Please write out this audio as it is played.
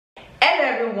Hello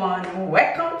everyone,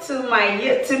 welcome to my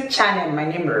YouTube channel. My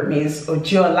name is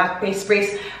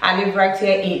Ewedu-el-gusi. I live right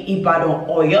here in Ibadan,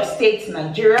 Oyo State,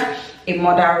 Nigeria, a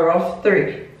mother of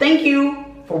three. Thank you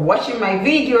for watching my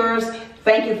videos.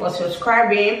 Thank you for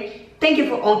subscribing. Thank you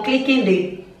for unclicking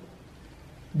the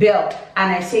bell.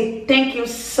 And I say thank you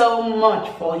so much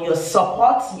for your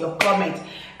support, your comment.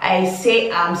 I say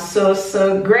I'm so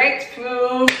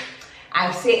grateful.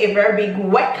 I say a very big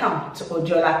welcome to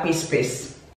Ewedu-el-gusi.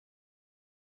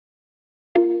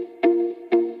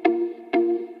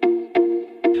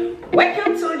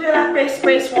 Welcome to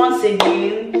Ewedu-el-gusi once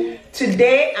again.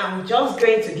 Today I'm just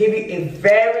going to give you a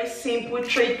very simple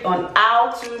trick on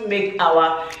how to make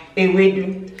our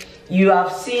ewedu. You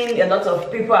have seen a lot of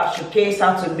people have showcased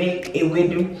how to make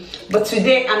ewedu, but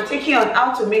today I'm taking on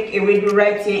how to make ewedu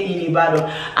right here in Ibadan,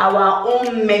 our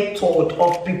own method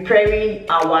of preparing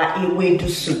our Ewedu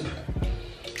soup.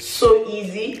 So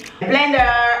easy.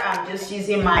 Blender, I'm just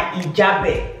using my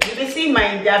IJABE. You can see my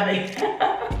IJABE.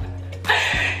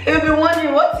 You'll be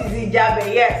wondering what is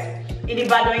IJABE? Yes, in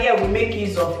Ibadan here we make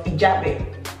use of IJABE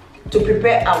to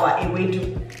prepare our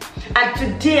ewedu. And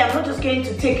today I'm not just going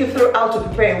to take you through how to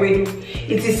prepare ewedu.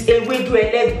 It is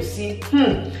Ewedu-el-gusi.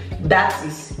 That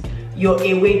is your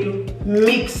ewedu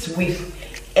mixed with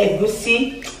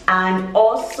egusi and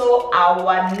also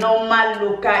our normal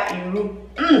local iru.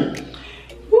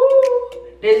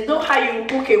 There's no how you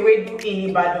cook ewedu in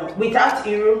Ibadan without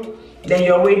iru. Then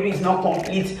your ewedu is not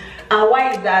complete. And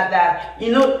why is that?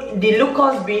 You know, the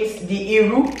locust beans, the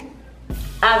iru,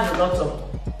 has a lot of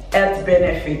health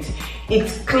benefits. It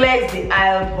clears the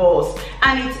eyeballs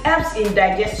and it helps in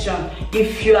digestion.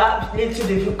 If you have little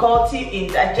difficulty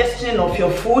in digestion of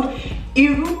your food,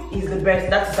 iru is the best.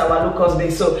 That is our locust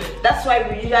beans. So that's why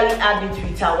we usually add it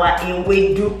with our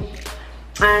ewedu.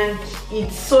 And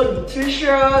it's so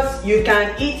nutritious. You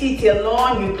can eat it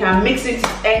alone. You can mix it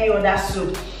with any other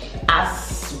soup as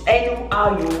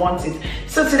anyhow you want it.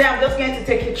 So today I'm just going to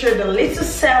take you through the little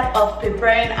step of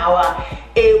preparing our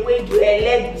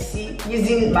Ewedu-el-gusi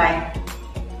using my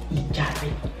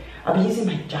IJABE. I'll be using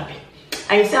my IJABE.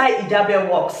 And you see how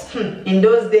IJABE works. In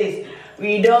those days,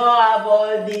 we don't have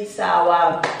all these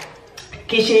our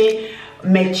kitchen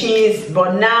machines,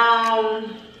 but now,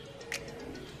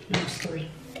 no story.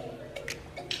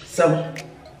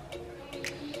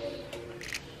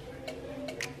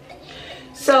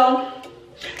 So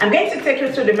I'm going to take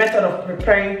you through the method of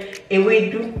preparing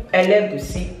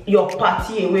Ewedu-el-gusi, your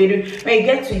party ewedu. When you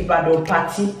get to Ibadan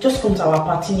party, just come to our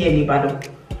party here in Ibadan.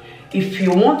 If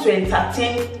you want to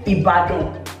entertain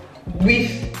Ibadan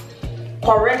with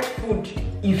correct food,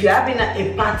 if you're having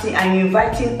a party and you're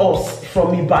inviting us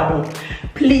from Ibadan,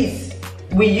 please,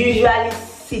 we usually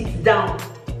sit down.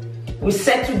 We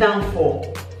settle down for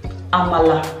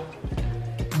Amala,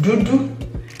 Dudu,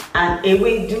 and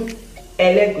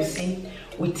Ewedu-el-gusi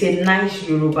with a nice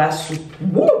Yoruba soup.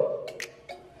 Woo!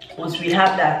 Once we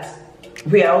have that,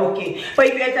 we are okay. But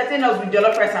if you entertain us with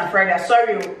jollof rice and fried rice,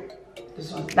 sorry,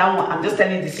 this one, that one, I'm just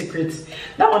telling the secrets.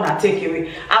 That one I take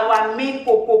away. Our main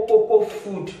cocoa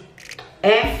food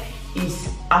is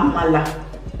Amala,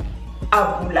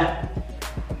 Abula.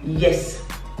 Yes.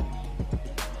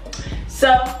 So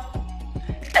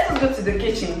let's go to the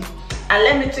kitchen and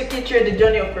let me take you through the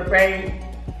journey of preparing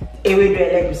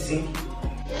Ewedu-el-gusi.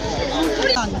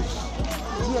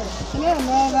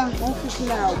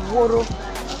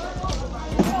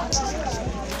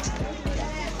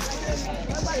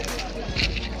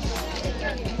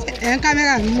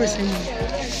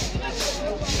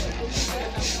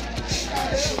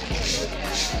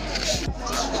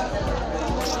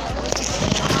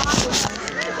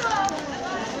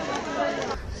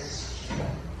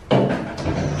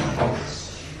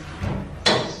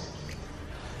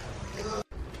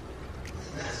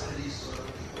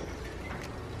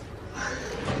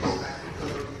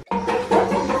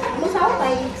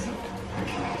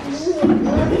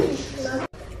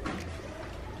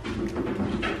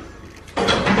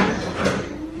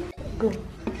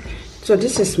 So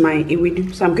this is my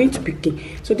ewedu. So I'm going to pick it.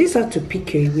 So this is how to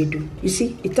pick your ewedu. You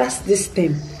see, it has this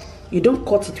stem. You don't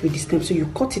cut it with the stem. So you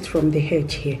cut it from the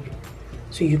edge here.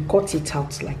 So you cut it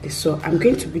out like this. So I'm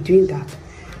going to be doing that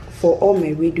for all my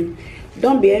ewedu.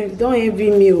 Don't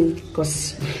envy me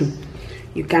because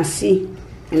you can see.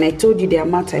 And I told you the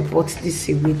amount I bought this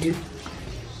ewedu.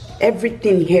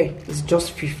 Everything here is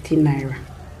just 15 naira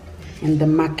in the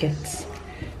market.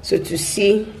 So to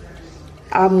see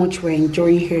how much we're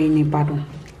enjoying here in Ibadan.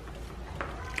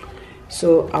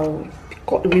 So I'll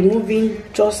be removing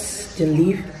just the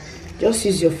leaf. Just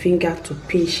use your finger to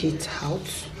pinch it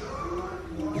out.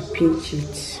 You pinch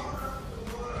it.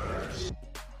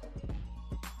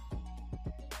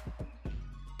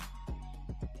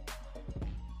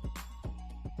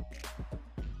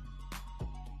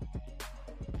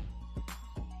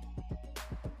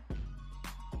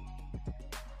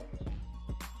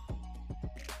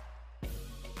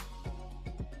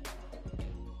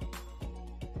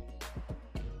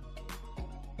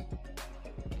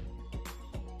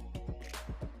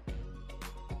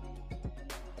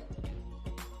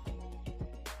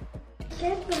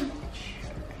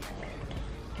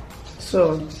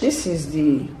 So this is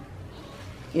the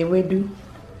Ewedu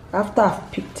after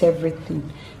I've picked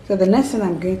everything. So the next thing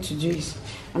I'm going to do is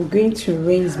I'm going to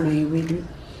rinse my Ewedu.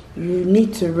 You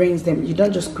need to rinse them. You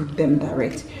don't just cook them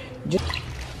direct.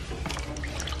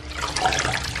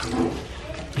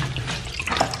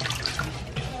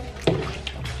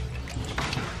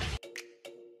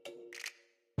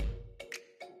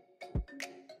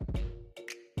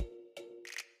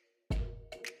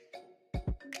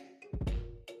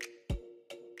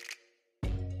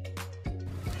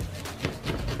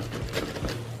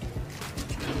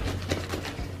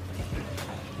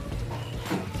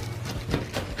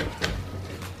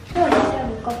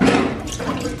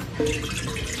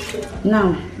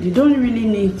 Now, you don't really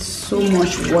need so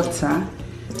much water.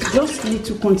 Just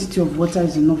little quantity of water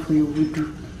is enough for your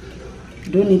Ewedu.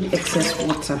 You don't need excess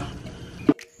water.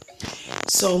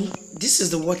 So, this is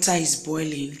the water is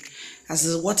boiling.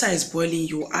 As the water is boiling,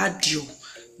 you add your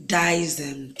dice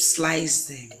them, slice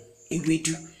them,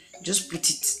 Ewedu. Just put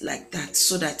it like that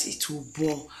so that it will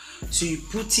boil. So you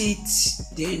put it,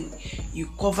 then you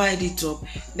covered it up.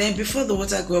 Then before the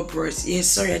water got boiled, yes,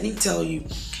 sorry, I didn't tell you.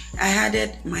 I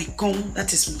added my comb,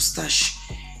 that is mustache,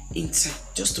 inside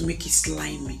just to make it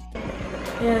slimy.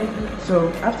 Yeah. So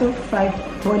after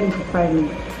boiling for 5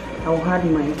 minutes, I will add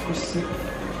my egusi.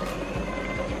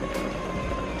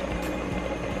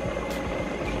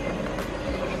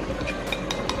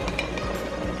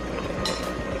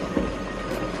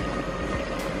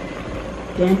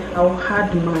 Then I'll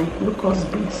add my Locus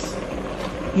beans.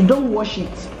 You don't wash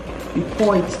it, you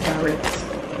pour it direct.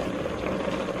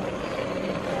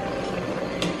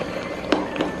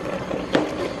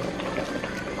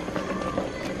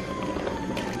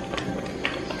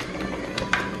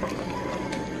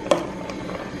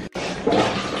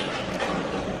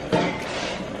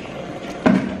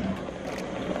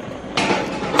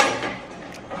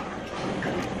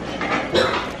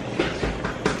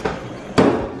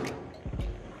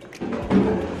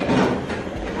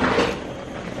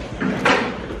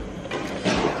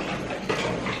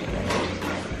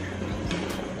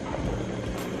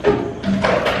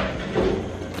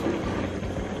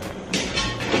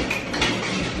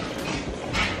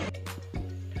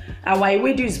 Our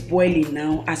Ewedu is boiling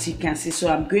now, as you can see, so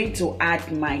I'm going to add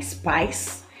my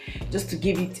spice just to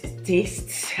give it a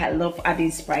taste. I love adding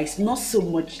spice, not so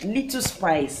much, little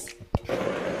spice.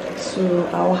 So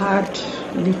I'll add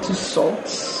little salt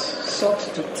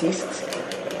to taste.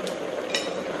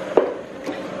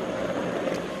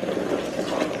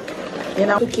 Then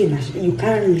okay, you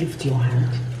can't lift your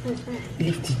hand,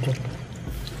 lift it up.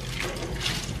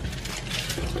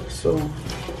 So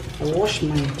I wash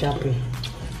my IJABE.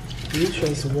 Make sure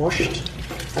it's washed.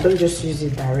 I don't just use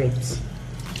it direct.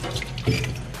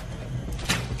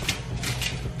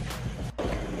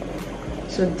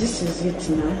 So this is it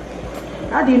now.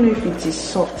 How do you know if it is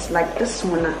soft? Like this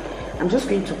one, I'm just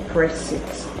going to press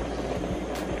it.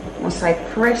 Once I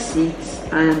press it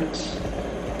and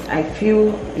I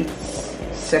feel it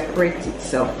separates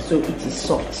itself, so it is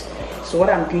soft. So what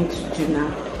I'm going to do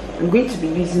now, I'm going to be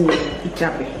using the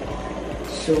IJABE.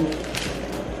 So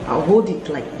I'll hold it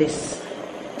like this.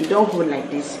 You don't hold like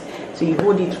this. So you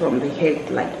hold it from the head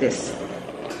like this.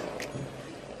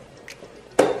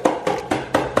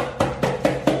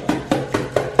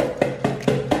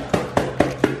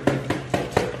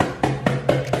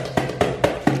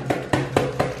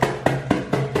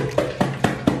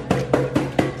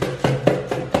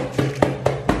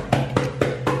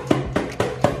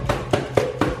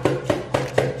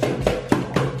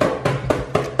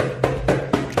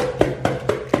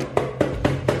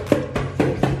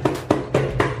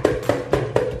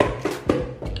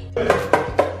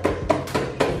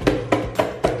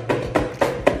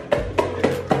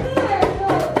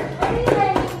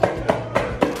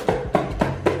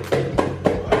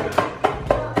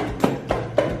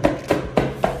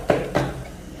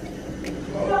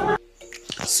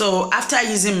 So after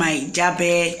using my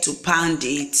IJABE to pound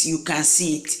it, you can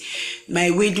see it. My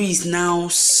Ewedu is now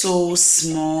so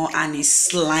small and it's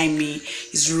slimy.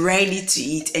 It's ready to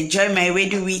eat. Enjoy my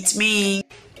Ewedu with me.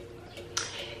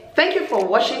 Thank you for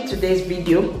watching today's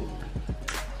video.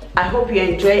 I hope you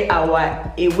enjoy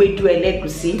our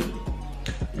Ewedu-el-gusi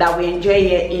that we enjoy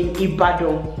here in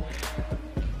Ibadan.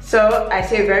 So I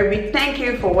say a very big thank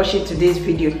you for watching today's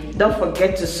video. Don't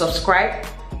forget to subscribe,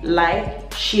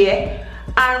 like, share,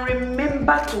 and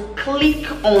remember to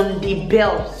click on the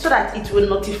bell so that it will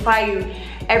notify you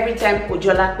every time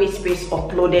Ojolape Space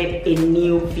uploaded a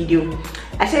new video.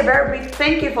 I say a very big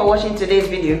thank you for watching today's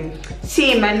video. See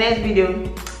you in my next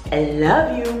video. I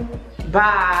love you.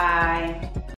 Bye.